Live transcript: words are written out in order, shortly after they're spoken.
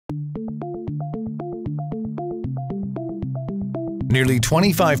Nearly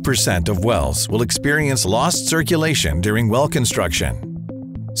 25% of wells will experience lost circulation during well construction.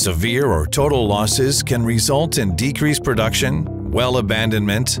 Severe or total losses can result in decreased production, well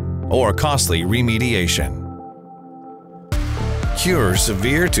abandonment, or costly remediation. Cure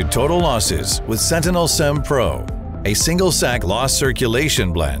severe to total losses with SentinelCem Pro, a single-sac loss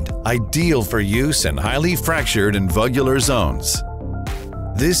circulation blend ideal for use in highly fractured and vulgular zones.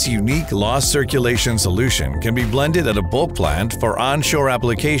 This unique loss circulation solution can be blended at a bulk plant for onshore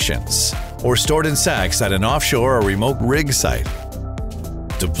applications or stored in sacks at an offshore or remote rig site.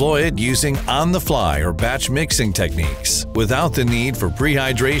 Deploy it using on-the-fly or batch mixing techniques without the need for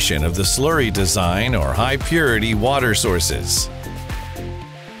prehydration of the slurry design or high-purity water sources.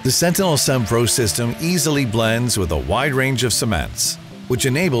 The SentinelCem Pro system easily blends with a wide range of cements, which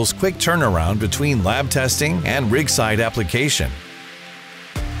enables quick turnaround between lab testing and rig site application.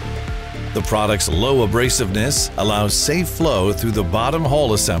 The product's low abrasiveness allows safe flow through the bottom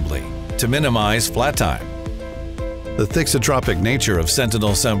hole assembly to minimize flat time. The thixotropic nature of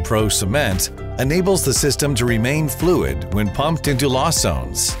SentinelCem Pro cement enables the system to remain fluid when pumped into loss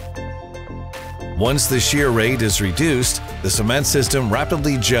zones. Once the shear rate is reduced, the cement system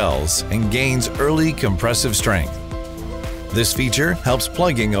rapidly gels and gains early compressive strength. This feature helps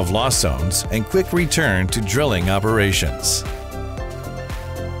plugging of loss zones and quick return to drilling operations.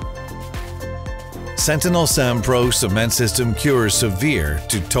 SentinelCem Pro cement system cures severe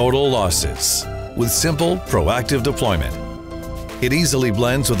to total losses with simple, proactive deployment. It easily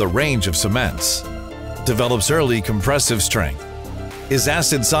blends with a range of cements, develops early compressive strength, is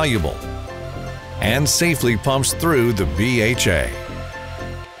acid soluble, and safely pumps through the BHA.